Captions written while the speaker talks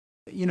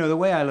you know, the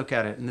way I look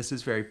at it, and this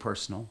is very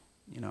personal,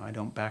 you know, I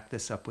don't back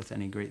this up with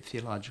any great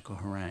theological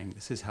harangue.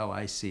 This is how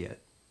I see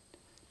it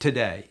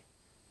today.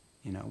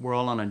 You know, we're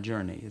all on a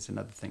journey is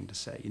another thing to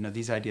say. You know,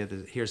 these ideas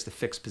that here's the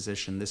fixed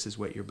position, this is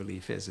what your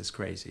belief is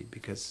crazy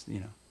because, you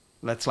know,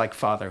 that's like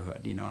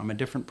fatherhood. You know, I'm a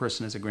different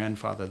person as a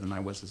grandfather than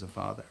I was as a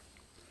father.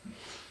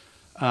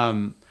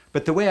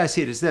 But the way I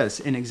see it is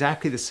this, in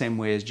exactly the same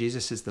way as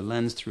Jesus is the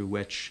lens through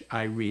which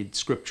I read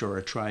scripture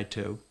or try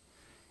to,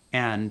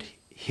 and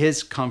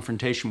his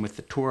confrontation with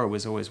the Torah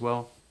was always,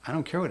 well, I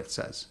don't care what it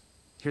says.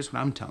 Here's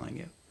what I'm telling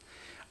you.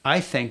 I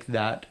think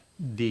that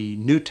the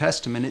New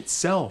Testament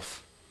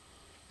itself,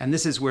 and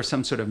this is where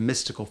some sort of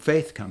mystical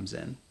faith comes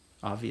in,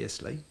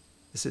 obviously.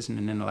 This isn't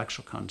an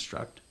intellectual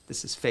construct.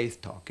 This is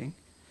faith talking.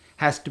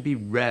 Has to be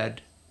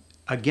read,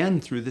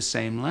 again, through the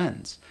same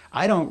lens.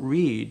 I don't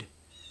read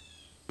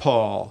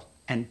Paul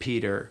and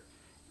Peter.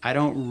 I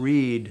don't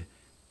read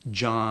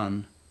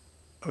John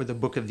or the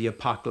book of the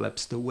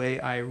Apocalypse the way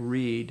I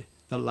read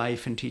the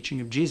life and teaching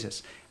of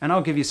Jesus. And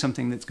I'll give you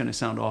something that's going to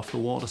sound off the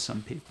wall to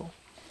some people.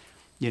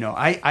 You know,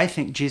 I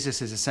think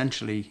Jesus is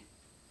essentially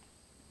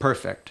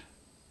perfect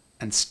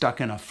and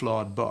stuck in a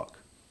flawed book.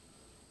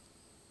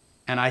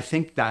 And I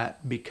think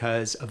that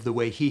because of the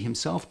way he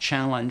himself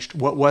challenged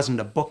what wasn't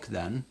a book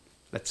then.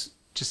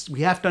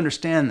 We have to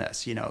understand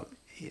this, you know,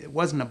 it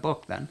wasn't a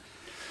book then.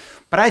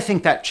 But I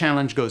think that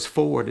challenge goes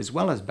forward as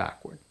well as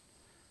backward.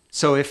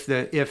 So if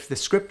the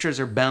scriptures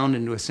are bound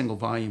into a single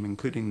volume,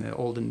 including the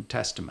Old and New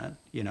Testament,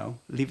 you know,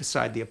 leave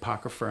aside the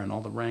Apocrypha and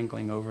all the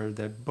wrangling over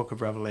the book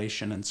of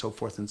Revelation and so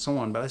forth and so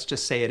on, but let's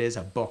just say it is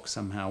a book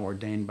somehow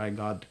ordained by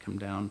God to come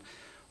down,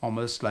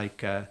 almost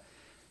like,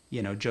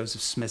 you know,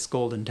 Joseph Smith's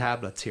golden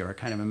tablets here, a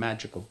kind of a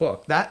magical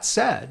book. That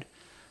said,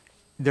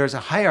 there's a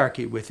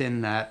hierarchy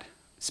within that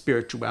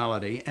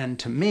spirituality, and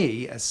to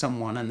me, as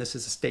someone, and this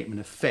is a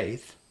statement of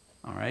faith,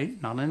 all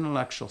right, not an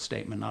intellectual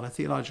statement, not a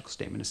theological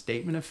statement, a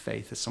statement of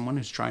faith as someone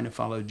who's trying to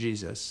follow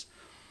Jesus,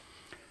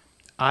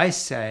 I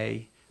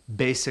say,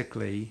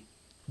 basically,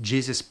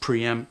 Jesus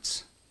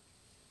preempts,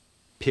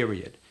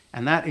 period.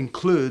 And that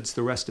includes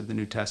the rest of the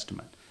New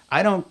Testament.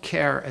 I don't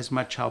care as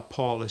much how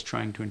Paul is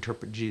trying to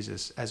interpret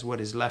Jesus as what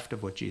is left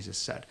of what Jesus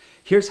said.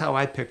 Here's how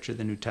I picture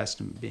the New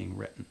Testament being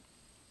written.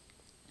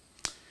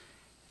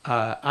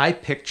 I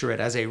picture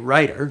it as a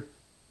writer,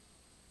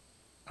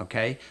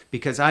 okay?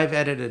 Because I've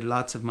edited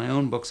lots of my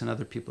own books and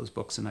other people's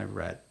books and I've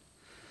read,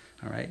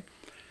 all right?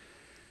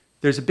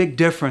 There's a big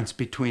difference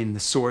between the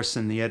source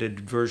and the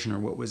edited version or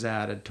what was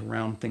added to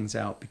round things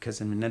out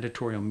because in an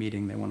editorial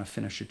meeting they want to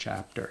finish a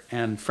chapter.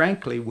 And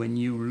frankly, when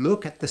you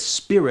look at the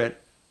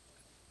spirit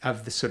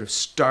of the sort of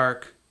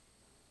stark,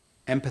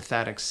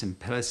 empathetic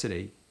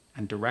simplicity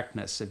and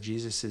directness of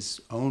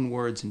Jesus' own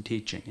words and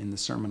teaching in the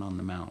Sermon on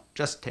the Mount,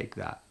 just take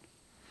that,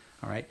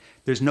 all right?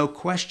 There's no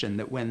question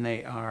that when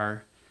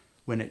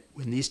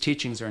these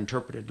teachings are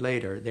interpreted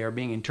later, they are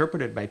being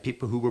interpreted by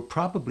people who were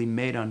probably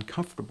made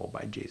uncomfortable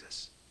by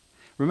Jesus.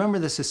 Remember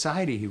the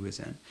society he was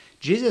in.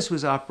 Jesus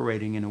was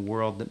operating in a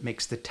world that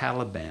makes the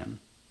Taliban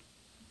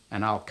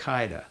and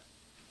Al-Qaeda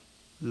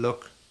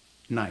look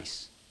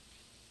nice.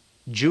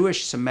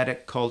 Jewish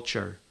Semitic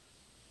culture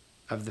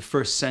of the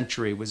first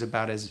century was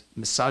about as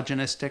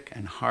misogynistic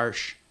and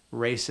harsh,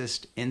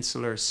 racist,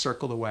 insular,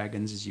 circle the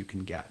wagons as you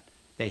can get.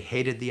 They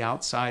hated the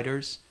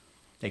outsiders.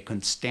 They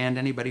couldn't stand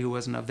anybody who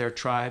wasn't of their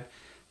tribe.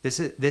 This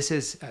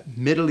is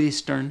Middle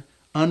Eastern,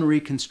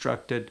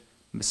 unreconstructed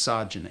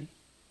misogyny.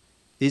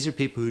 These are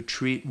people who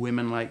treat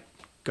women like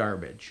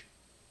garbage.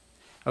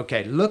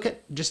 Okay,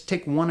 just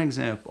take one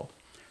example.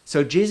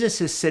 So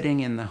Jesus is sitting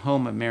in the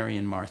home of Mary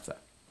and Martha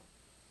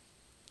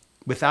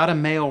without a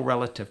male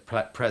relative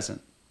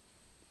present,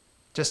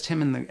 just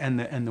him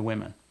and the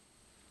women.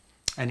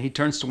 And he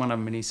turns to one of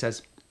them and he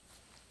says,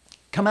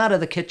 "Come out of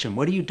the kitchen.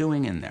 What are you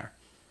doing in there?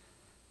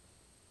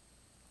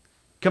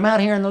 Come out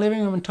here in the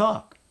living room and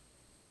talk."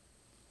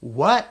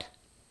 What?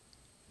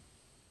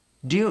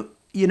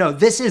 You know,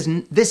 this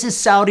is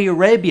Saudi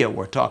Arabia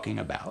we're talking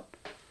about.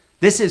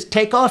 This is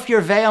take off your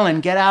veil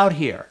and get out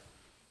here.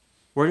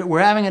 We're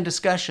having a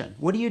discussion.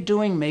 What are you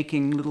doing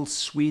making little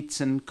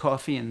sweets and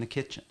coffee in the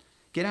kitchen?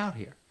 Get out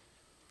here.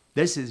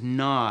 This is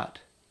not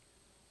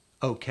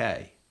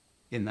okay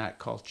in that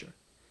culture.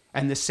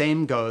 And the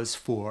same goes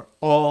for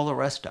all the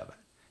rest of it.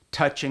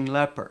 Touching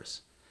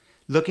lepers.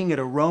 Looking at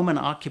a Roman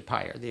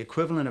occupier, the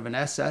equivalent of an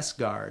SS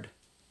guard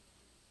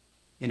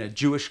in a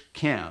Jewish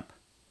camp,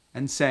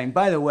 and saying,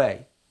 by the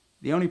way,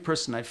 the only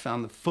person I've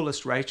found the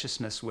fullest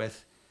righteousness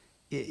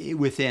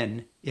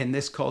within in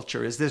this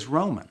culture is this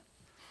Roman.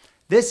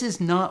 This is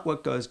not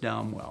what goes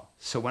down well.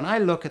 So when I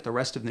look at the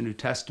rest of the New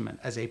Testament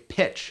as a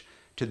pitch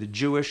to the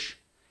Jewish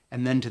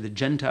and then to the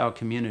Gentile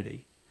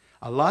community,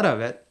 a lot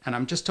of it, and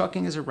I'm just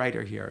talking as a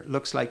writer here,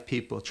 looks like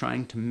people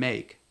trying to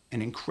make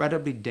an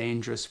incredibly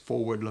dangerous,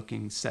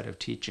 forward-looking set of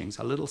teachings,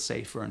 a little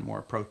safer and more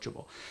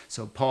approachable.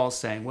 So Paul's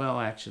saying,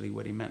 well, actually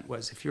what he meant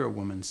was, if you're a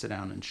woman, sit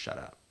down and shut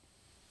up.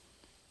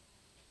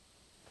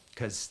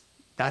 Because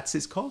that's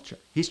his culture.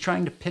 He's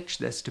trying to pitch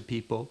this to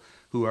people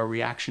who are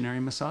reactionary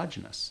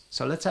misogynists.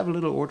 So let's have a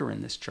little order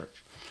in this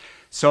church.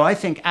 So I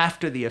think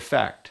after the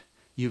effect,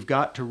 you've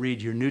got to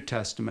read your New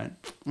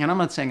Testament. And I'm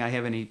not saying I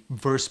have any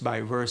verse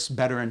by verse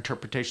better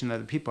interpretation than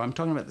other people. I'm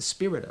talking about the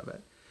spirit of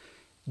it.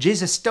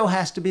 Jesus still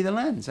has to be the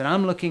lens. And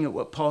I'm looking at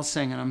what Paul's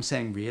saying and I'm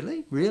saying,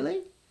 really?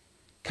 Really?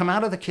 Come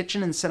out of the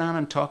kitchen and sit down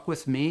and talk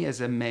with me as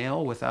a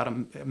male without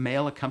a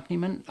male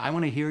accompaniment? I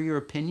want to hear your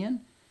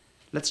opinion.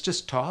 Let's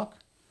just talk.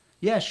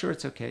 Yeah, sure,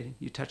 it's okay.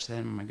 You touch the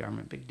hem of my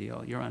garment, big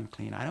deal. You're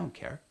unclean. I don't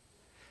care.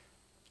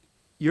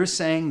 You're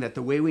saying that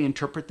the way we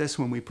interpret this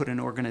when we put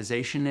an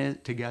organization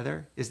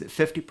together is that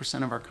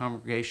 50% of our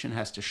congregation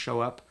has to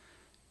show up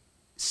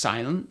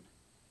silent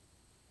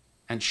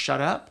and shut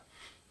up?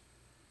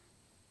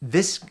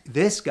 This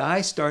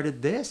guy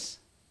started this.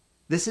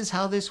 This is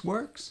how this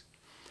works.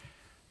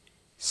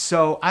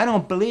 So I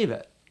don't believe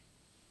it.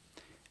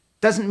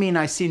 Doesn't mean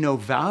I see no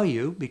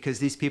value because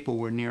these people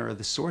were nearer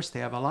the source.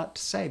 They have a lot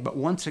to say. But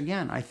once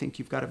again, I think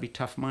you've got to be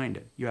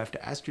tough-minded. You have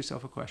to ask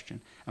yourself a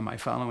question. Am I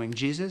following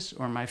Jesus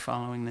or am I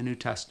following the New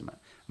Testament?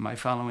 Am I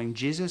following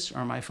Jesus or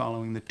am I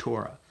following the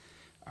Torah?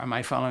 Am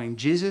I following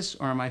Jesus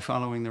or am I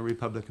following the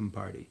Republican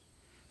Party?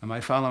 Am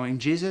I following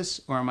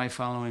Jesus or am I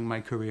following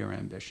my career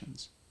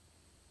ambitions?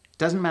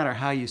 Doesn't matter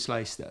how you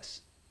slice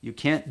this. You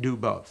can't do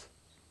both.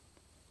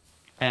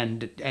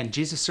 And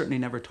Jesus certainly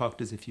never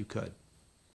talked as if you could.